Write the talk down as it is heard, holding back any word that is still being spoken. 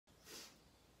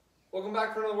Welcome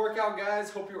back for another workout,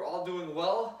 guys. Hope you're all doing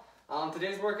well.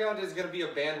 Today's workout is going to be a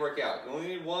band workout. You only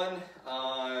need one.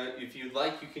 If you'd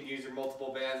like, you can use your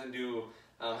multiple bands and do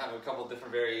have a couple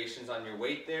different variations on your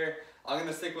weight there. I'm going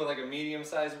to stick with like a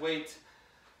medium-sized weight.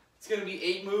 It's going to be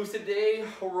 8 moves today.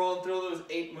 We're rolling through those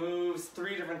 8 moves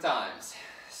 3 different times.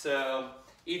 So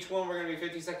each one we're going to be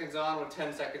 50 seconds on with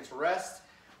 10 seconds rest.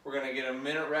 We're going to get a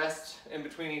minute rest in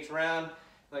between each round.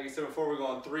 Like I said before, we're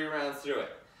going 3 rounds through it.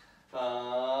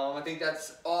 I think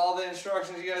that's all the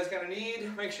instructions you guys kind of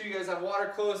need. Make sure you guys have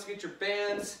water close, get your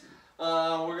bands.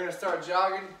 We're going to start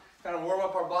jogging, kind of warm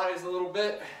up our bodies a little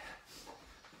bit.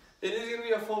 It is going to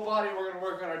be a full body. We're going to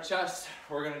work on our chest.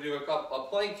 We're going to do a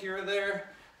plank here or there.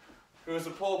 Do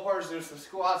some pull aparts, do some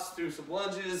squats, do some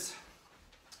lunges.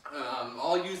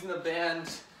 All using the band.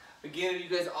 Again, you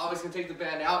guys always can take the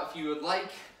band out if you would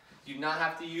like. You do not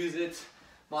have to use it.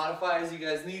 Modify as you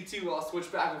guys need to. I'll switch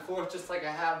back and forth just like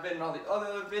I have been in all the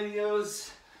other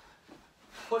videos.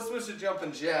 Let's switch to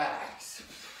jumping jacks.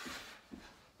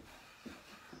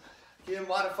 Again,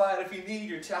 modify it if you need.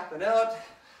 You're tapping out.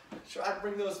 Try to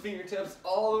bring those fingertips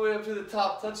all the way up to the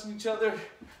top, touching each other.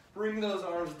 Bring those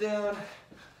arms down.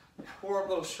 Warm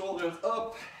those shoulders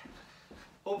up.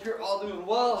 Hope you're all doing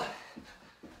well.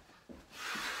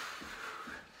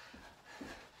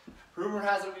 Rumor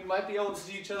has it we might be able to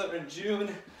see each other in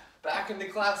June back in the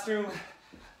classroom,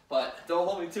 but don't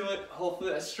hold me to it.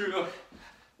 Hopefully that's true.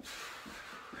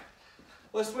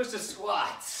 Let's switch to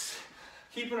squats.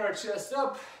 Keeping our chest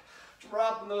up,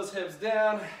 dropping those hips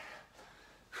down.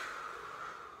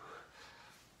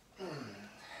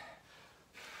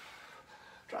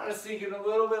 Trying to sink it a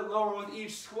little bit lower with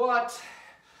each squat.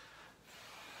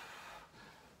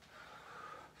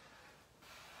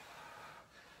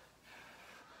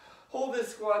 Hold this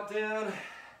squat down.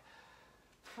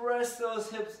 Press those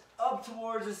hips up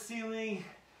towards the ceiling.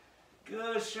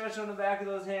 Good stretch on the back of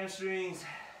those hamstrings.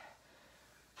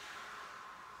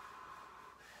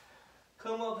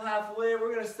 Come up halfway.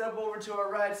 We're going to step over to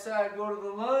our right side, go to the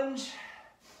lunge.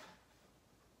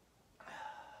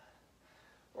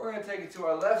 We're going to take it to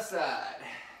our left side.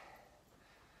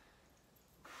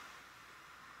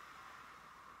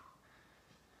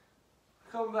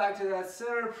 Come back to that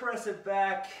center, press it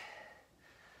back.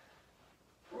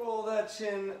 Roll that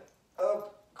chin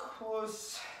up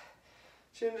close,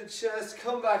 chin to chest.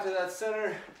 Come back to that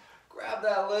center, grab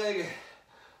that leg,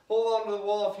 hold on to the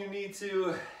wall if you need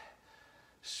to.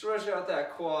 Stretch out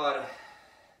that quad.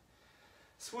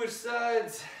 Switch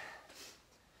sides.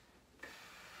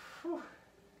 Whew.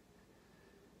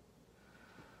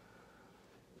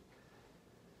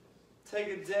 Take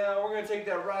it down. We're going to take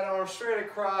that right arm straight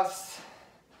across.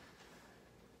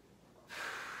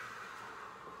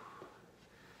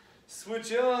 Switch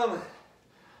them.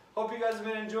 Hope you guys have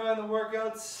been enjoying the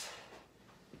workouts.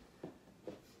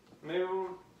 Maybe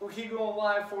we'll keep going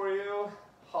live for you.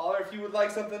 Holler if you would like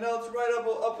something else. Right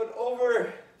up and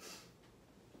over.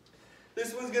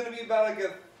 This one's going to be about like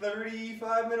a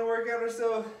 35-minute workout or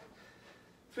so.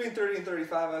 Between 30 and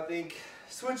 35, I think.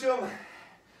 Switch them.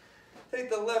 Take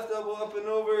the left elbow up and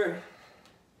over.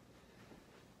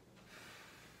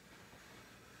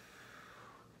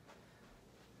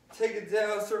 Take it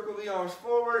down, circle the arms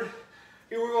forward.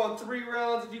 Here we're going 3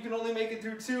 rounds. If you can only make it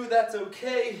through 2, that's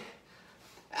okay.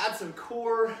 Add some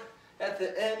core at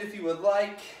the end if you would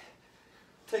like.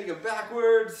 Take it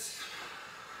backwards.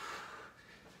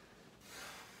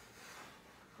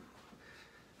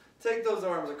 Take those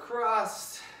arms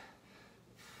across.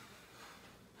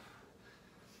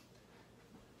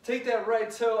 Take that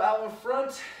right toe out in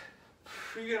front.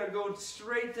 You're gonna go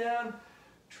straight down.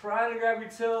 Try to grab your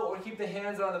toe or keep the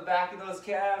hands on the back of those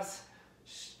calves.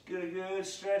 Good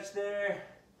stretch there.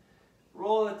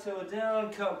 Roll the toe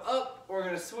down, come up. We're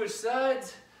gonna switch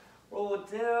sides. Roll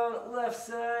it down, left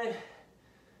side.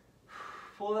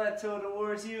 Pull that toe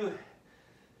towards you.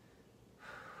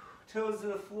 Toes to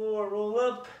the floor, roll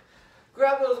up.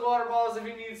 Grab those water bottles if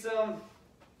you need some.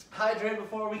 Hydrate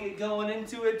before we get going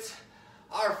into it.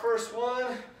 Our first one,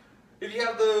 if you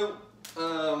have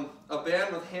a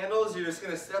band with handles, you're just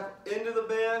going to step into the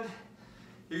band.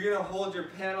 You're going to hold your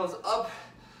panels up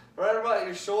right about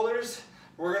your shoulders.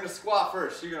 We're going to squat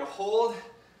first. You're going to hold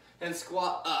and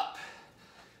squat up.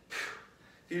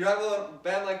 If you have a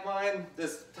band like mine,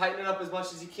 just tighten it up as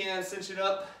much as you can, cinch it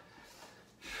up.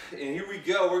 And here we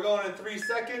go. We're going in 3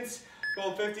 seconds.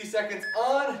 Going 50 seconds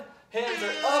on. Hands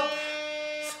are up.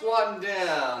 Squatting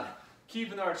down.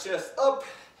 Keeping our chest up.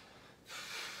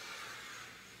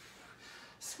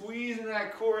 Squeezing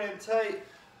that core in tight.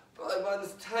 Belly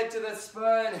button's tight to that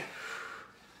spine.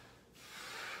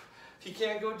 If you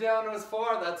can't go down as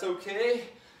far, that's okay.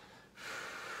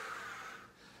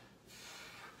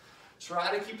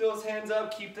 Try to keep those hands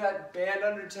up, keep that band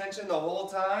under tension the whole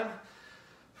time.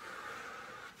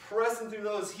 Pressing through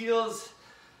those heels.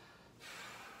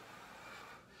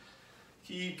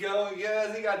 Keep going,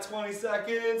 guys. You got 20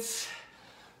 seconds.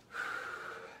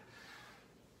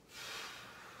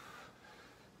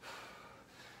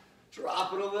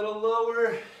 Drop it a little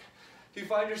lower. If you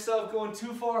find yourself going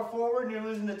too far forward and you're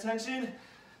losing the tension,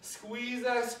 squeeze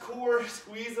that core,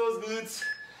 squeeze those glutes.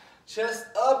 Chest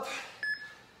up.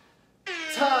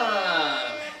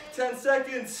 Time. 10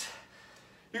 seconds.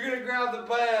 You're gonna grab the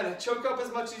band, choke up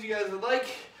as much as you guys would like.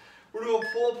 We're doing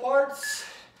pull aparts,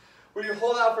 where you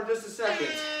hold out for just a second.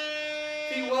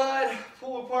 Feet wide,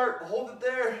 pull apart, hold it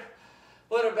there,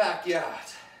 let it back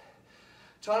out.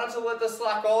 Try not to let the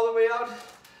slack all the way out.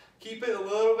 Keep it a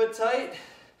little bit tight,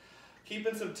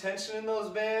 keeping some tension in those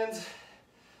bands.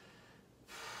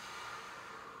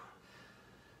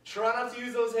 Try not to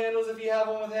use those handles if you have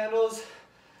them with handles.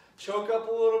 Choke up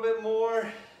a little bit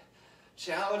more.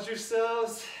 Challenge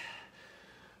yourselves.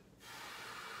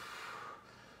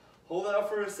 Hold out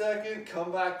for a second,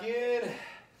 come back in.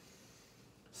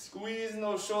 Squeezing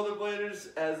those shoulder blades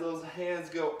as those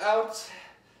hands go out.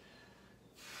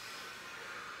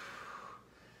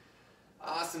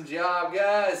 Awesome job,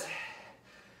 guys.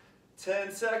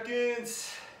 10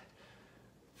 seconds.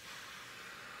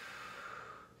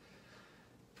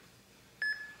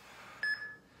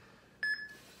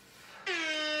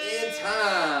 And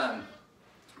time.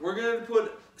 We're gonna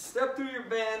step through your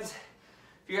bands.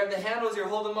 If you have the handles, you're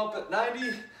holding them up at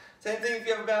 90. Same thing if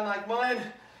you have a band like mine.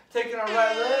 Taking our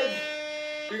right leg,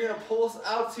 you're gonna pulse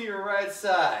out to your right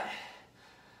side.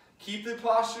 Keep the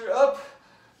posture up.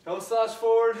 Don't slouch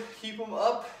forward, keep them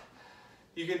up.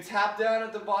 You can tap down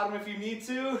at the bottom if you need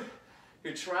to.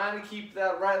 You're trying to keep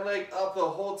that right leg up the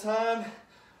whole time.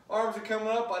 Arms are coming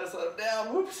up, I just let them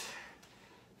down, whoops.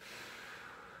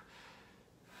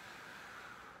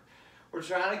 We're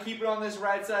trying to keep it on this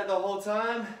right side the whole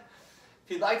time.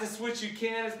 If you'd like to switch, you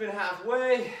can, it's been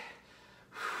halfway.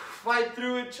 Fight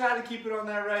through it, try to keep it on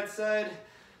that right side.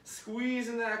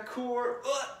 Squeezing that core.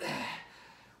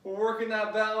 We're working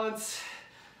that balance.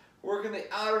 Working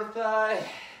the outer thigh,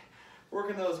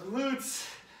 working those glutes.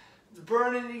 It's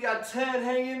burning, you got 10,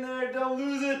 hang in there, don't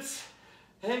lose it.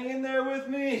 Hang in there with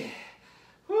me.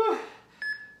 Whew.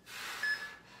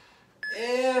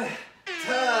 And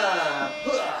time.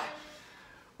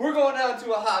 We're going down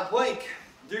to a high plank.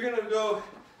 You're gonna go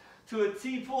to a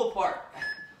T pull apart.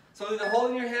 So either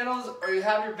holding your handles or you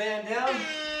have your band down.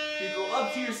 You go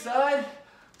up to your side,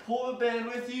 pull the band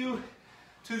with you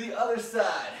to the other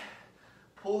side.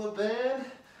 Pull the band.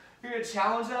 You're gonna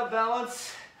challenge that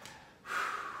balance.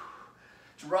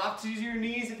 Drop to your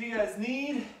knees if you guys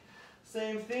need.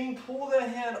 Same thing, pull that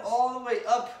hand all the way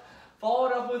up. Follow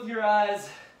it up with your eyes.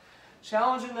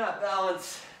 Challenging that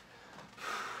balance.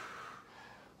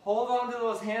 Hold on to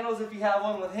those handles if you have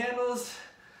one with handles.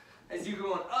 As you're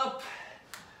going up.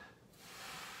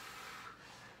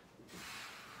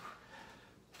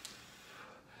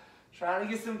 Trying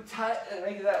to get some tight and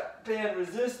make that band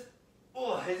resist.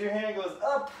 As your hand goes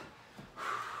up.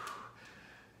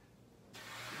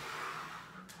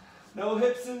 No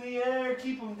hips in the air,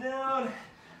 keep them down.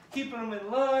 Keeping them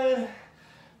in line.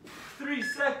 3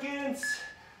 seconds.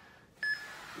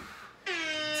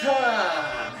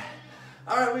 Time.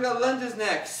 All right, we got lunges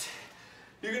next.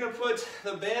 You're gonna put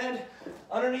the band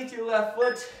underneath your left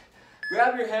foot.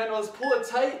 Grab your handles, pull it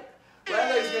tight.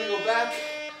 Right leg's gonna go back.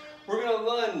 We're gonna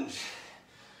lunge.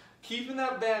 Keeping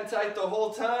that band tight the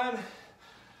whole time.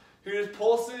 You're just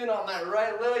pulsing on that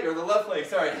right leg, or the left leg,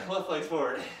 sorry, left leg's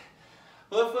forward.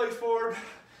 Left leg's forward,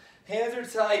 hands are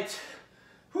tight.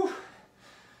 Whew.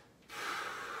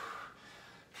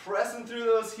 Pressing through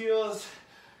those heels,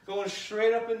 going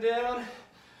straight up and down.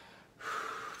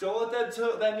 Don't let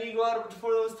that knee go out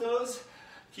before those toes.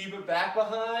 Keep it back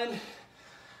behind.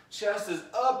 Chest is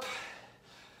up.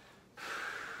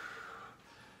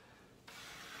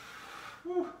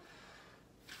 Whew.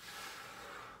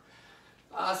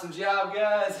 Awesome job,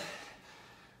 guys.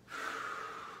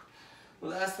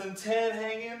 Less than 10,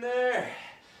 hang in there.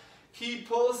 Keep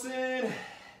pulsing.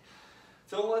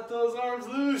 Don't let those arms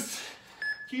loose.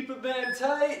 Keep it band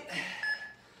tight.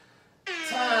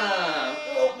 Time.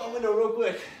 Oh, my window real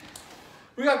quick.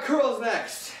 We got curls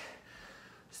next.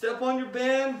 Step on your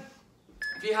band.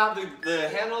 If you have the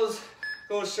handles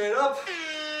going straight up,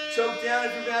 choke down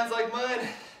if your band's like mine.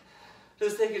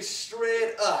 Just take it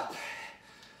straight up.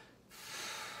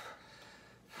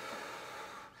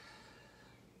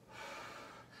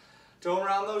 Don't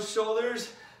round those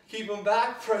shoulders. Keep them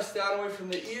back. Press down away from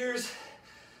the ears.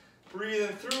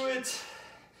 Breathing through it.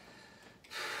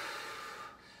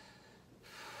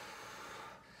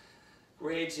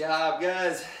 Great job,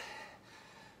 guys.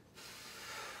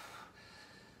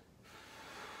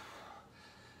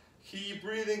 Keep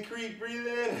breathing, keep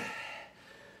breathing.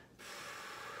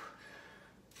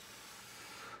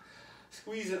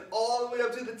 Squeeze it all the way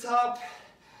up to the top.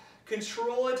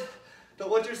 Control it.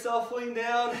 Don't let yourself lean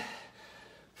down.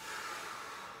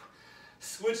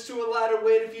 Switch to a lighter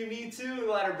weight if you need to, a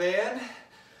lighter band.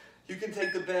 You can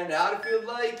take the band out if you'd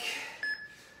like.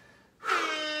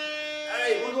 All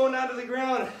right, we're going down to the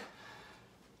ground.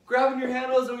 Grabbing your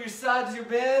handles over your sides of your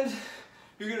band.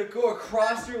 You're gonna go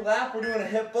across your lap. We're doing a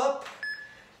hip up.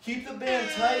 Keep the band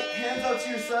tight, hands out to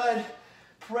your side.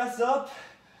 Press up,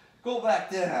 go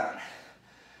back down.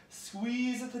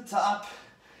 Squeeze at the top.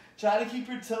 Try to keep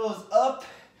your toes up.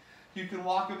 You can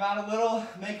walk them out a little,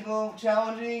 make it a little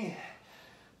challenging.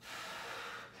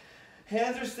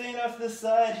 Hands are staying off to the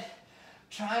side.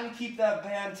 Trying to keep that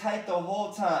band tight the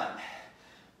whole time.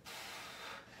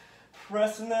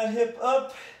 Pressing that hip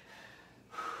up.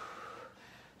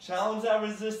 Challenge that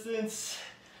resistance.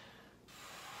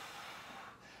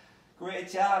 Great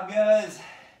job, guys.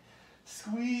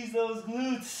 Squeeze those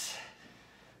glutes.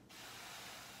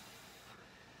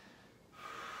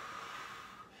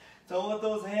 Don't let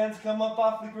those hands come up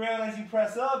off the ground as you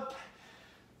press up.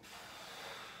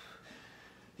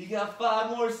 You got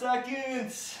 5 more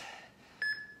seconds.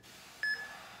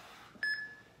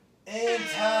 And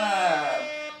time.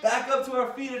 Back up to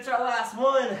our feet, it's our last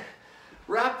one.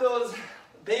 Wrap those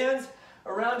bands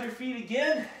around your feet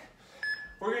again.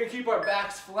 We're gonna keep our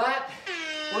backs flat.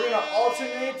 We're gonna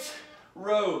alternate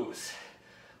rows.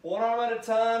 One arm at a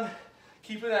time,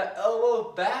 keeping that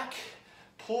elbow back,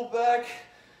 pull back,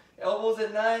 elbows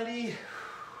at 90.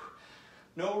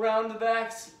 No round the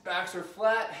backs, backs are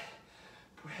flat.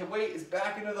 Weight is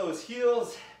back into those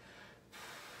heels.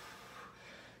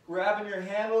 Grabbing your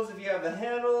handles if you have the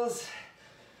handles.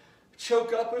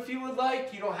 Choke up if you would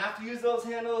like. You don't have to use those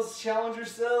handles. Challenge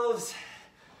yourselves.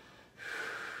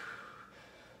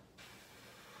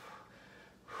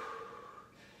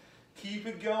 Keep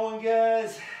it going,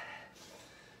 guys.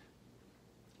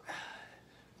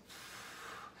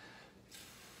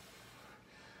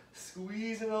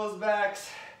 Squeezing those backs.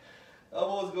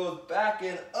 Elbows goes back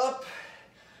and up.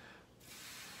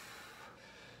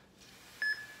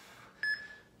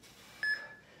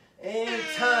 And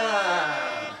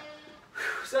time.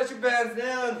 Set your bands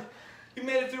down. You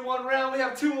made it through 1 round. We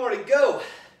have 2 more to go.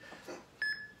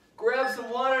 Grab some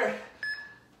water.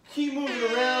 Keep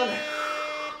moving around.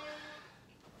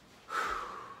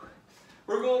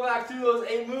 We're going back through those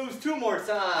 8 moves 2 more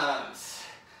times.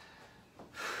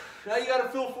 Now you got to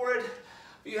feel for it.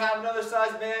 If you have another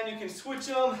size band, you can switch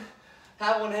them.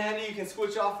 Have one handy, you can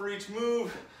switch off for each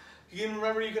move. You can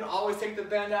remember, you can always take the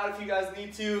band out if you guys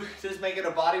need to. Just make it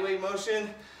a body weight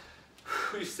motion.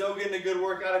 You're still getting a good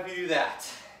workout if you do that.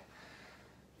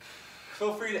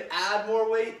 Feel free to add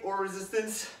more weight or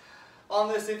resistance on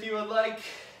this if you would like.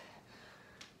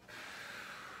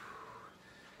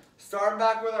 Starting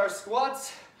back with our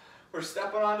squats. We're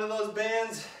stepping onto those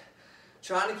bands.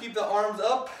 Trying to keep the arms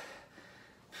up.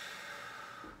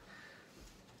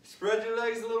 Spread your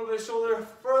legs a little bit shoulder,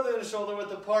 further than shoulder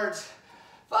width apart.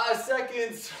 5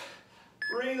 seconds.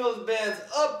 Bring those bands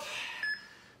up.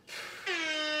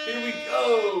 Here we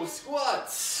go.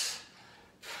 Squats.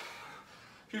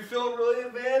 If you're feeling really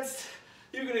advanced,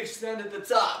 you can extend at the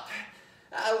top.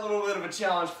 Add a little bit of a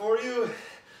challenge for you.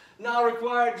 Not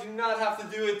required. You do not have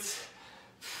to do it.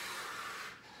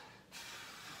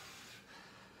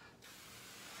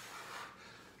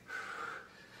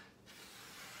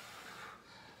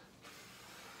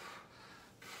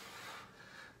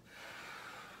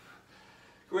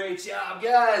 Great job,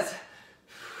 guys.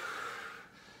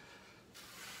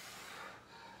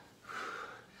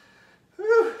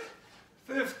 Whew.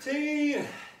 15.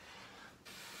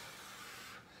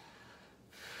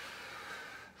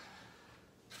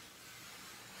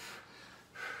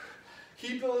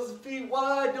 Keep those feet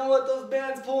wide. Don't let those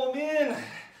bands pull them in.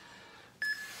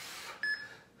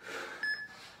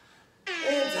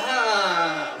 And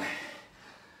time.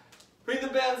 Bring the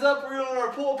bands up. We're doing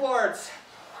our pull parts.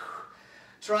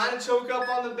 Trying to choke up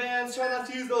on the bands, try not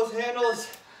to use those handles.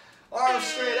 Arms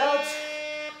straight out,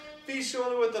 feet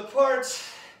shoulder width apart.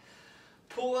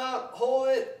 Pull out, hold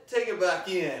it, take it back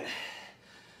in.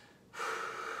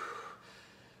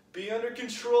 Be under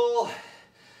control.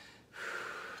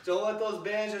 Don't let those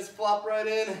bands just flop right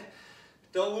in.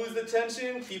 Don't lose the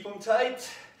tension, keep them tight.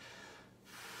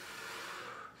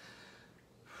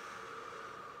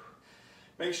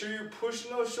 Make sure you're pushing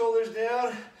those shoulders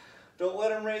down. Don't let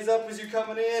them raise up as you're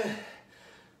coming in.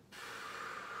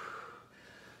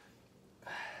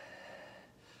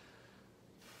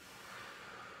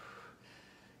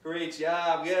 Great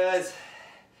job, guys.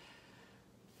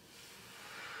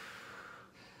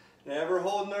 Never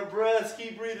holding our breaths,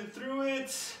 keep breathing through it.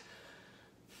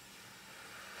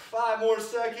 5 more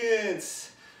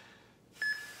seconds.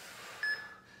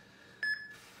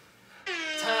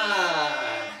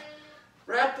 Time.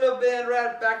 Wrap the band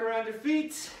right back around your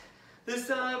feet. This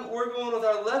time we're going with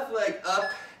our left leg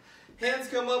up. Hands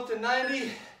come up to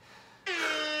 90.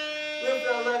 Lift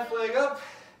our left leg up.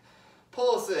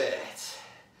 Pulse it.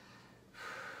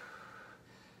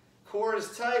 Core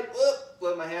is tight. Whoop,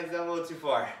 let my hands down a little too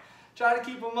far. Try to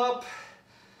keep them up.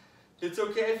 It's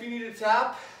okay if you need to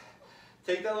tap.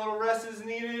 Take that little rest as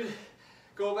needed.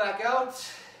 Go back out.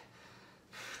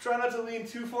 Try not to lean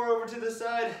too far over to the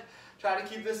side. Try to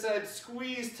keep this side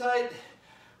squeezed tight.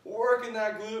 Working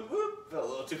that glute. Whoop, fell a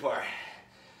little too far.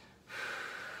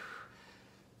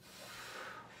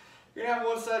 You're gonna have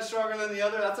one side stronger than the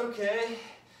other. That's okay.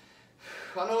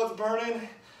 I know it's burning.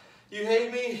 You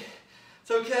hate me.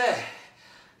 It's okay.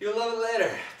 You'll love it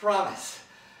later. Promise.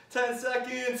 10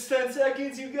 seconds. 10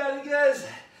 seconds. You got it, guys.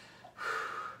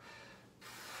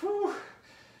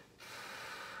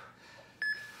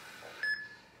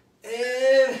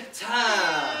 And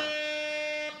time.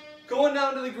 Going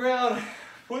down to the ground.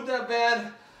 Put that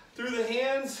band through the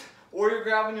hands, or you're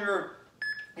grabbing your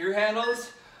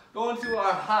handles. Going to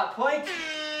our hot plank.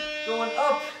 Going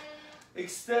up.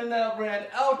 Extend that band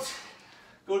out.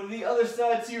 Go to the other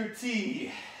side to your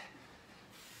T.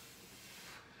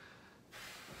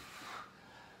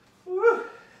 Woo.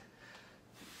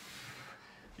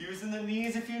 Using the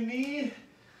knees if you need.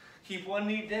 Keep one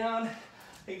knee down.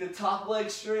 Take the top leg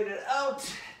straight out.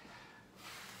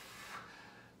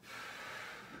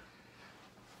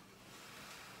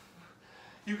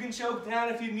 You can choke down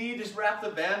if you need. Just wrap the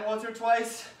band once or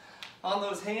twice on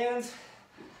those hands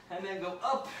and then go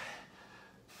up.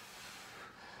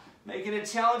 Making it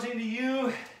challenging to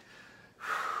you.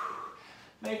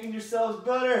 Making yourselves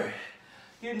better.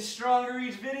 Getting stronger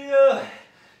each video,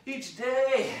 each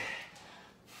day.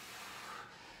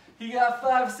 You got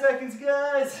 5 seconds,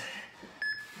 guys.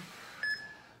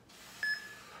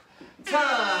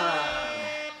 Time.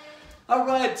 All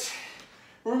right,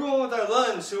 we're going with our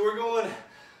lunge. So we're going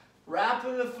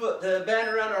wrapping the band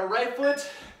around our right foot.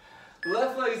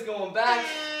 Left leg is going back.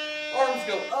 Arms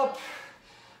go up.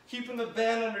 Keeping the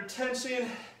band under tension.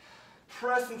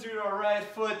 Pressing through our right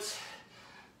foot.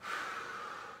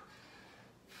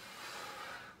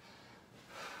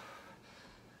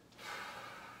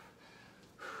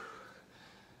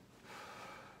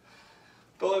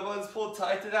 Belly buttons pulled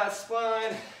tight to that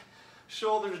spine.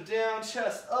 Shoulders down,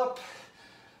 chest up.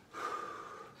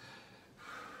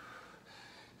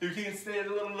 You can stay a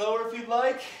little lower if you'd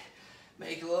like.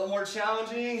 Make it a little more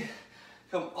challenging.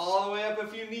 Come all the way up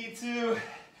if you need to.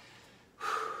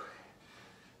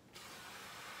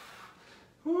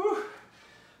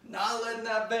 Not letting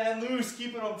that band loose,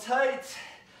 keeping them tight.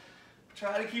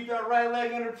 Try to keep that right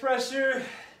leg under pressure.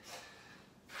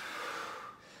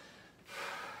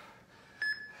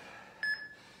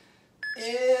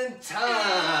 And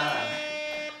time.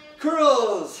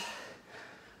 Curls.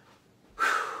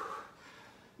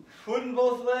 Putting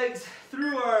both legs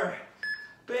through our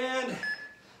band.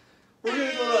 We're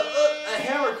gonna go to a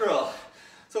hammer curl.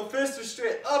 So fists are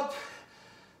straight up.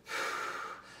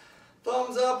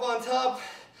 Thumbs up on top.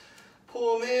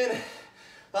 Pull them in.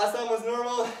 Last time was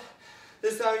normal.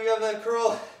 This time you have that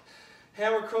curl.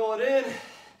 Hammer curl it in.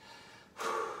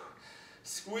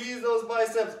 Squeeze those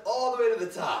biceps all the way to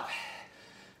the top.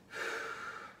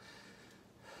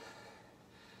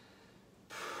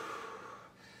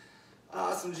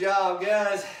 Awesome job,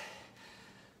 guys.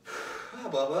 Hi,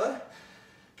 Bubba.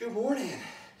 Good morning.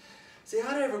 Say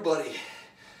hi to everybody.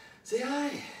 Say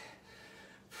hi.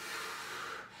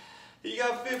 You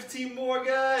got 15 more,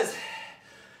 guys.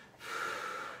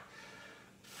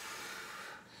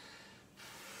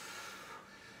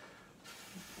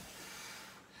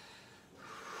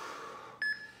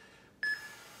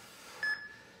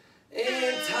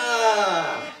 And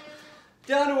time.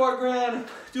 Down to our ground,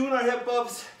 doing our hip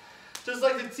ups. Just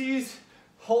like the T's,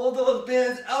 hold those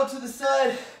bands out to the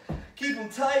side. Keep them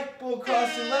tight, pull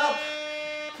across your lap.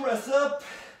 Press up.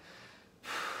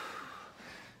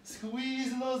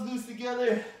 Squeezing those glutes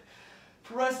together.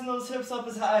 Pressing those hips up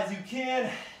as high as you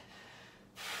can.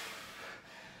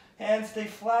 Hands stay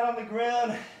flat on the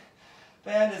ground.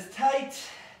 Band is tight.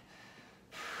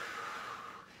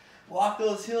 Walk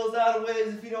those heels out of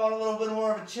ways if you want a little bit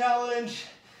more of a challenge.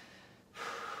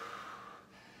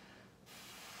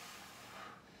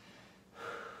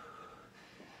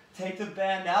 Take the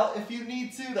band out if you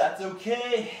need to, that's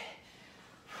okay.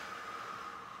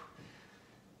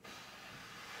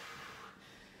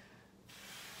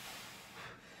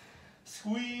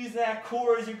 Squeeze that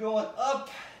core as you're going up.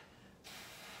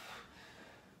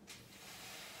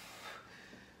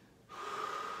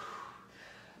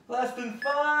 Less than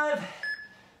 5.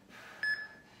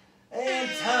 And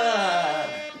time.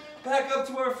 Back up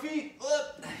to our feet.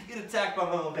 Whoop. Get attacked by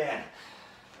my own band.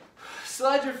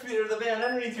 Slide your feet or the band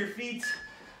underneath your feet.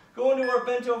 Go into our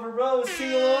bent over row,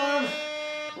 single arm.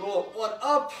 Roll one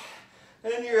up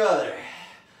and your other.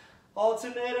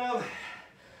 Alternate them.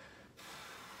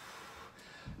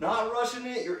 Not rushing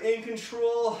it, you're in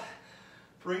control.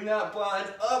 Bring that body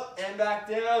up and back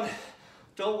down.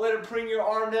 Don't let it bring your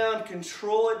arm down,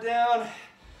 control it down.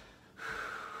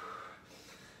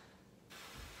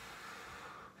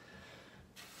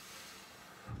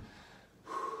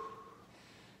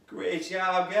 Great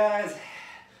job, guys.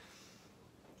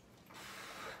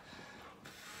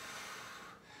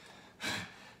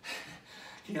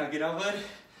 Can y'all get on, bud?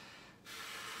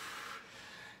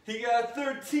 You got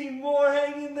 13 more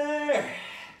hanging there.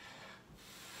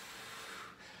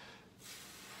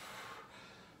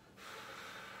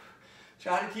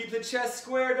 Try to keep the chest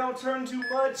square, don't turn too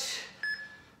much.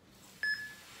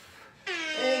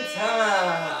 And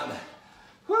time.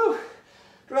 Whew.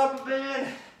 Drop a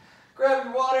band, grab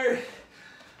your water.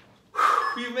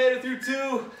 Whew. You've made it through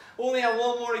 2. Only have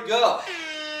 1 more to go.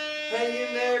 Hang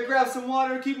in there, grab some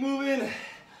water, keep moving.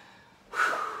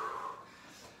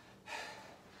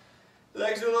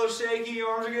 Legs are a little shaky, your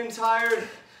arms are getting tired,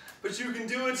 but you can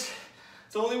do it.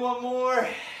 It's only 1 more.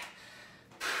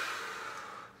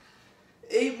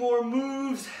 8 more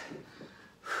moves.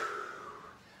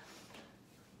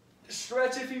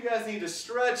 Stretch if you guys need to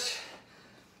stretch.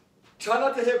 Try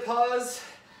not to hit pause.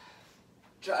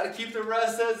 Try to keep the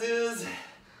rest as is.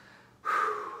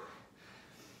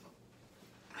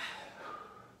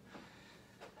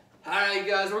 All right,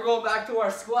 guys, we're going back to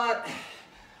our squat.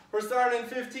 We're starting in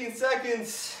 15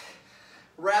 seconds.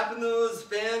 Wrapping those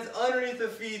bands underneath the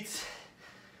feet.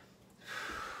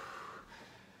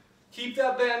 Keep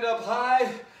that band up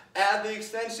high. Add the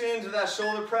extension to that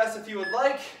shoulder press if you would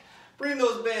like. Bring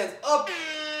those bands up.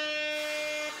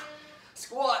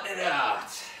 Squat it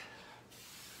out.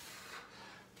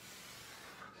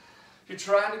 If you're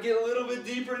trying to get a little bit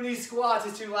deeper in these squats,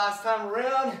 it's your last time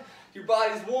around. Your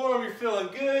body's warm, you're feeling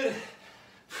good.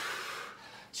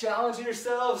 Challenging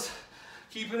yourselves,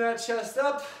 keeping that chest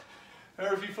up.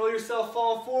 Or if you feel yourself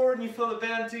falling forward and you feel the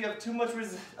band until you have too much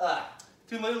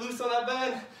loose on that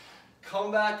band,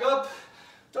 come back up.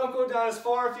 Don't go down as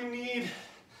far if you need.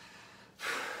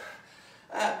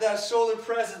 Add that shoulder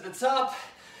press at the top.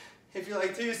 If you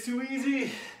like this too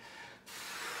easy.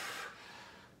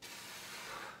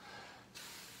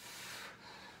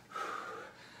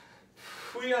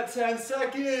 We got 10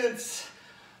 seconds.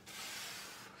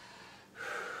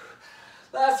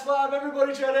 Last 5,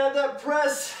 everybody try to add that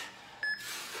press.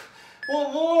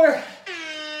 1 more.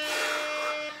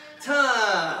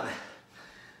 Time.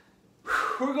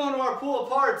 We're going to our pull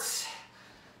aparts.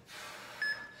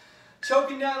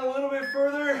 Choking down a little bit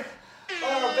further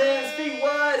on our bands, feet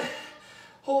wide.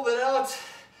 Hold it out.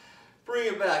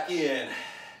 Bring it back in.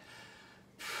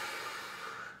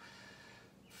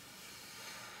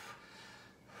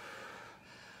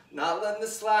 Not letting the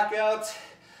slack out.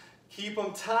 Keep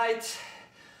them tight.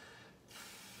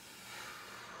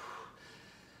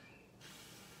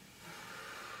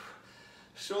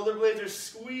 Shoulder blades are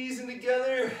squeezing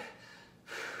together.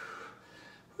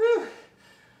 Whew.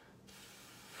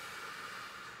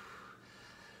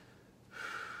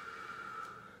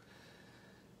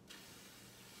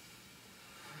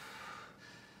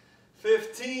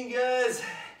 $15, guys.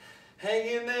 Hang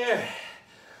in there.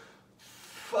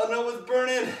 I know it's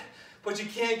burning, but you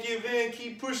can't give in.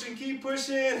 Keep pushing, keep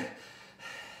pushing.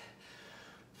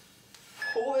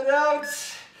 Hold it out.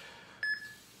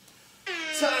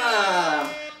 Time.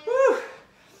 Woo.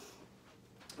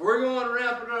 We're going to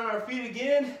wrap it on our feet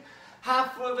again.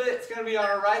 Half of it's going to be on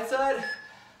our right side.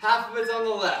 Half of it's on the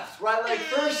left. Right leg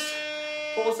first.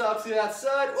 Pulse out to that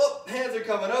side. Whoop, hands are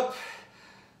coming up.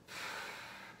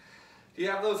 If you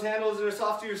have those handles that are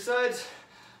soft to your sides,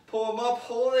 pull them up,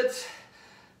 hold it.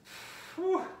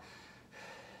 Whew.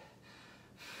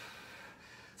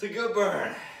 It's a good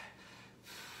burn.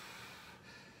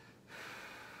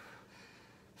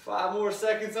 5 more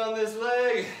seconds on this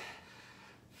leg.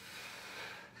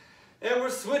 And we're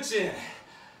switching.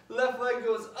 Left leg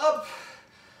goes up.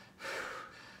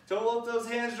 Don't let those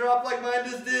hands drop like mine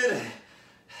just did.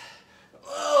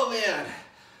 Oh man.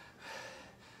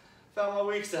 Found my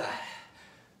weak side.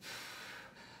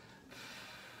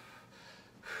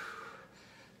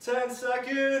 10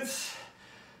 seconds.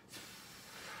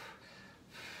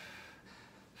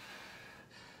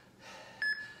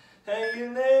 Hang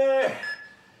in there.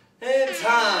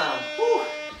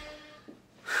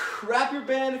 wrap your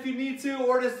band if you need to,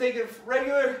 or just take it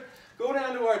regular. Go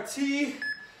down to our T.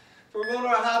 We're going to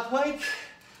our high plank.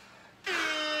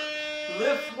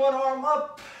 Lift one arm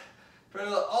up,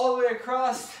 parallel all the way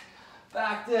across,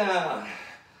 back down.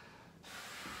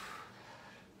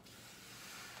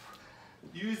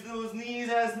 Use those knees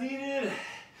as needed.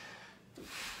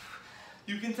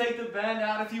 You can take the band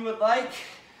out if you would like.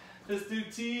 Just do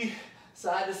T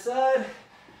side to side.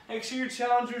 Make sure you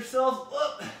challenge yourself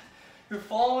up. You're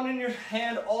following in your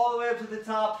hand all the way up to the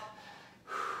top.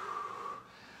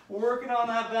 We're working on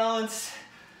that balance.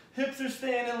 Hips are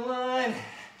staying in line.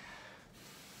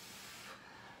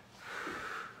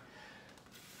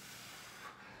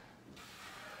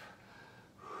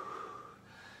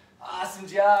 Awesome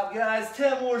job, guys.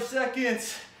 10 more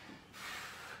seconds.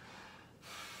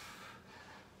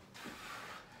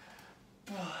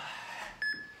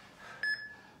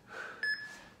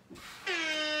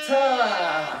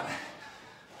 Time.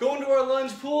 Go into our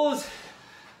lunge pulls.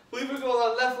 We will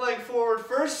go our left leg forward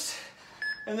first,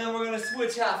 and then we're going to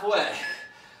switch halfway.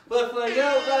 Left leg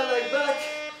out, right leg back.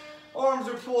 Arms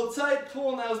are pulled tight,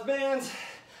 pulling those bands.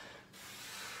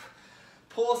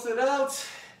 Pulse it out.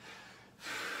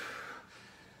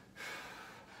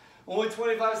 Only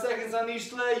 25 seconds on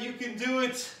each leg. You can do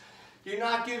it. You're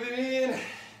not giving in.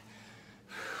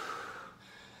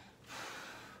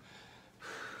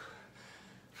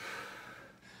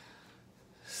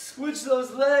 Switch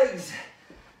those legs.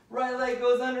 Right leg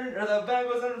goes under, or the band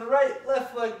goes under the right,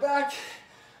 left leg back.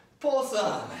 Pulse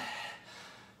on.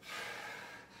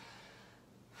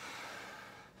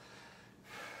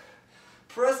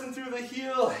 Pressing through the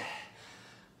heel.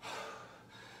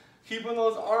 Keeping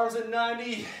those arms at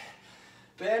 90.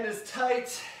 Band is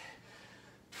tight.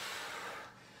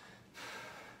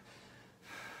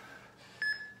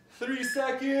 Three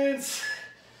seconds.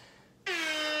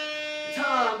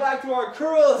 Time. Back to our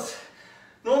curls.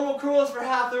 Normal curls for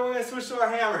half, then we're going to switch to our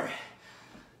hammer.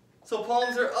 So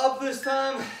palms are up this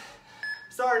time.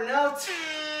 Starting out.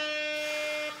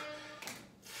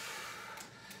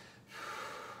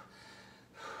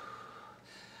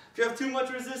 If you have too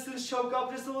much resistance, choke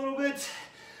up just a little bit.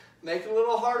 Make it a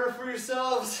little harder for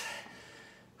yourselves.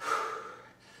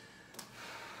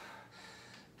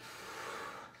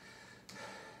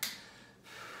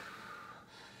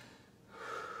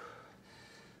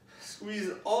 Squeeze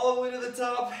it all the way to the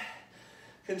top.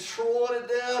 Controlling it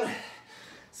down.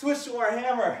 Switch to our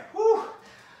hammer. Whew.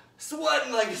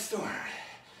 Sweating like a storm.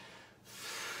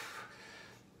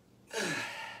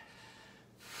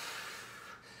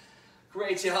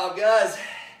 Great job, guys.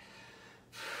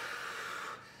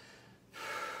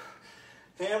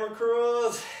 Hammer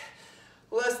curls,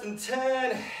 less than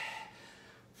 10.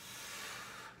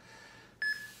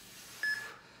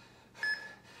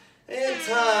 And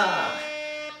time.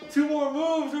 2 more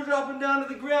moves. We're dropping down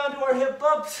to the ground to our hip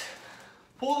ups.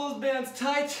 Pull those bands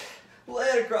tight. Lay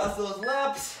it across those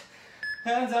laps.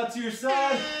 Hands out to your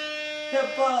side.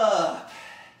 Hip up.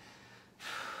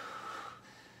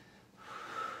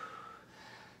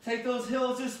 Take those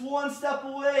hills just one step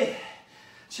away.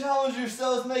 Challenge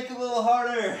yourselves, make it a little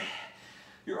harder.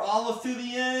 You're almost to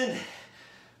the end.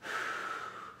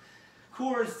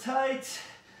 Core is tight.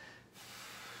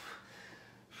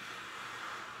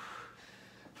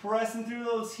 Pressing through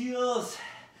those heels.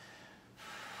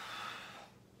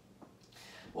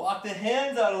 Walk the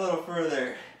hands out a little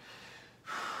further.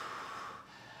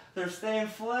 They're staying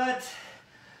flat.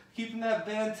 Keeping that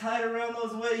band tight around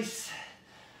those waists.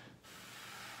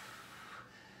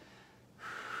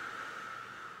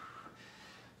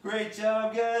 Great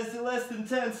job, guys. Less than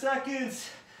 10 seconds.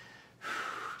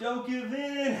 Don't give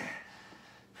in.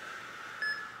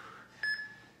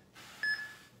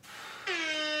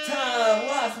 Time.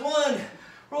 Last one.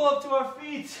 Roll up to our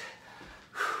feet.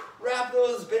 Wrap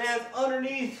those bands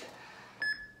underneath.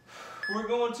 We're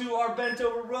going to our bent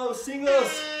over row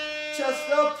singles.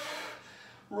 Chest up.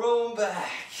 Row them back.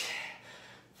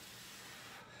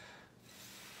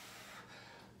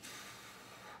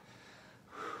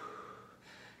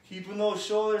 Keeping those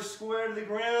shoulders square to the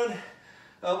ground.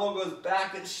 Elbow goes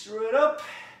back and straight up.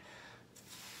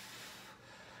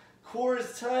 Core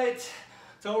is tight.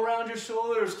 Don't round your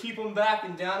shoulders. Keep them back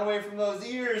and down away from those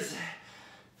ears.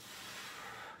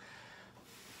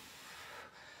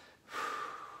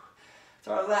 It's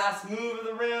our last move of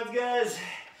the round, guys.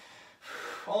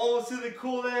 Almost to the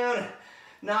cool down.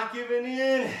 Not giving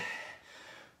in.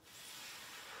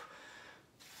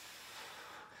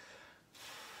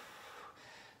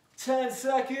 Ten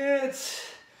seconds.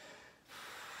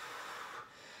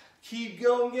 Keep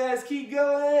going, guys. Keep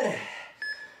going.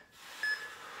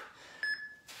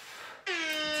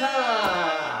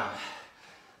 Time.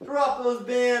 Drop those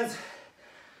bands.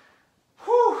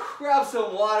 Whew, grab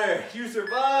some water. You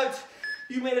survived.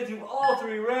 You made it through all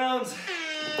 3 rounds.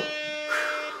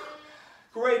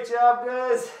 Great job,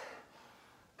 guys.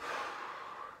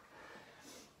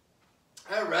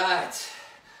 All right.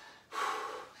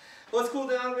 Let's cool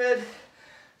down a bit.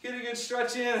 Get a good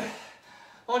stretch in.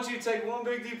 I want you to take one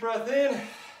big deep breath in.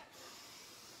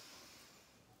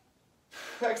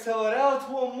 Exhale it out.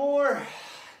 One more.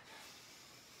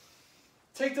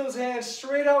 Take those hands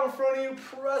straight out in front of you.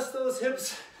 Press those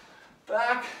hips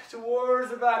back towards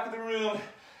the back of the room.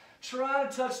 Try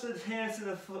to touch the hands to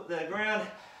the ground.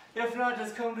 If not,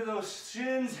 just come to those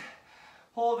shins.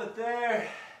 Hold it there.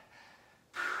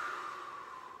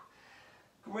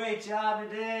 Great job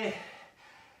today.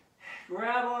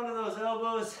 Grab onto those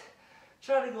elbows.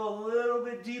 Try to go a little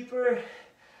bit deeper.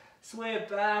 Sway it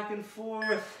back and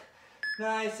forth.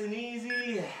 Nice and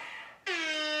easy.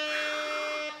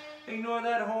 Ignore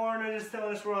that horn. I'm just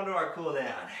telling us we're onto our cool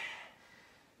down.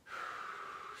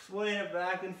 Swaying it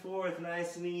back and forth.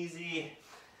 Nice and easy.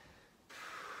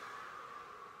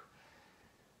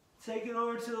 Take it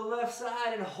over to the left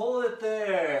side and hold it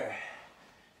there.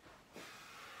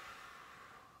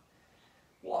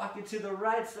 Walk it to the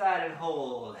right side and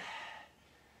hold.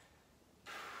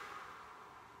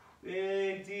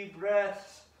 Big deep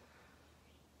breaths.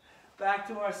 Back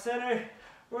to our center.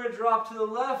 We're going to drop to the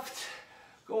left.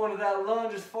 Go into that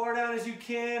lunge as far down as you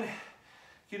can.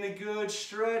 Getting a good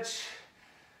stretch.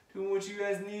 Doing what you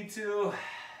guys need to.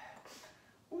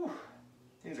 Whew.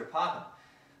 Things are popping.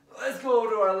 Let's go over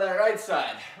to our right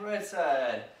side. Right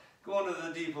side. Going to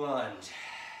the deep lunge.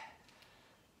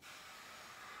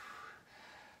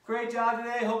 Great job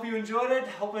today. Hope you enjoyed it.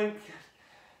 Hoping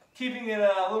keeping it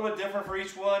a little bit different for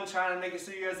each one. Trying to make it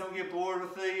so you guys don't get bored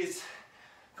with these.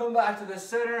 Come back to the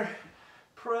center.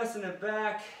 Pressing it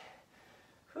back.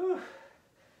 Whew.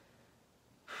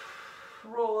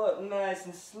 Roll up nice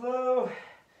and slow.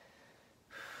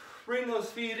 Bring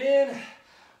those feet in.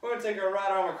 We're going to take our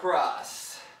right arm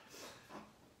across.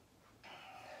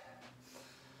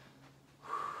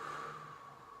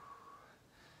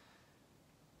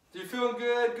 If you're feeling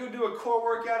good, go do a core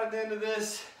workout at the end of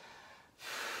this.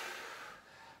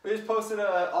 We just posted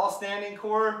an all-standing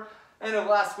core end of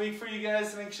last week for you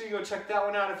guys, so make sure you go check that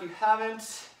one out if you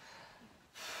haven't.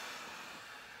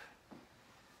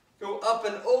 Go up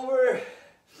and over.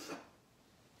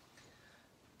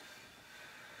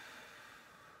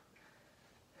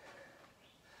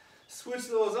 Switch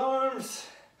those arms.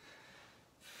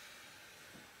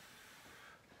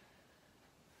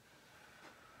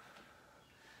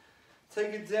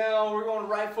 Take it down. We're going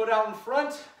right foot out in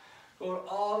front. Going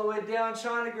all the way down,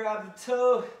 trying to grab the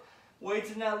toe.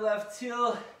 Weights in that left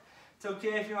heel. It's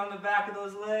okay if you're on the back of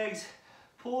those legs.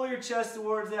 Pull your chest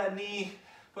towards that knee,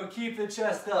 but keep the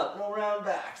chest up. No round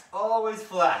backs. Always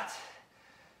flat.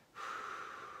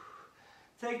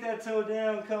 Take that toe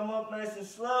down, come up nice and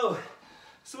slow.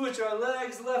 Switch our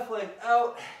legs, left leg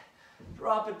out.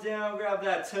 Drop it down, grab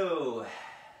that toe.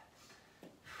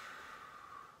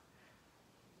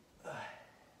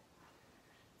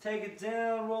 Take it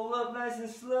down, roll up nice and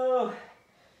slow.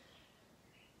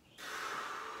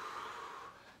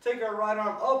 Take our right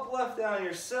arm up, left down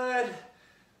your side.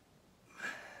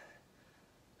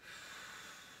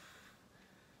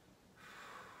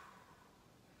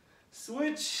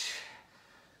 Switch.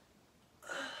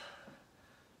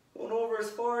 Going over as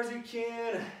far as you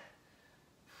can.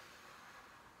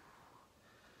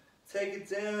 Take it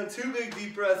down. 2 big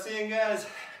deep breaths in, guys.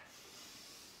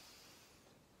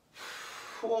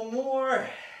 One more.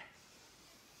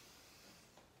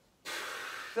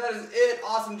 That is it.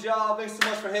 Awesome job. Thanks so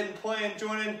much for hitting play and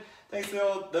joining. Thanks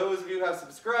to those of you who have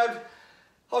subscribed.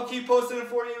 I'll keep posting it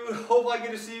for you. Hope I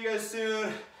get to see you guys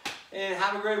soon. And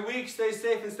have a great week. Stay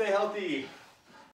safe and stay healthy.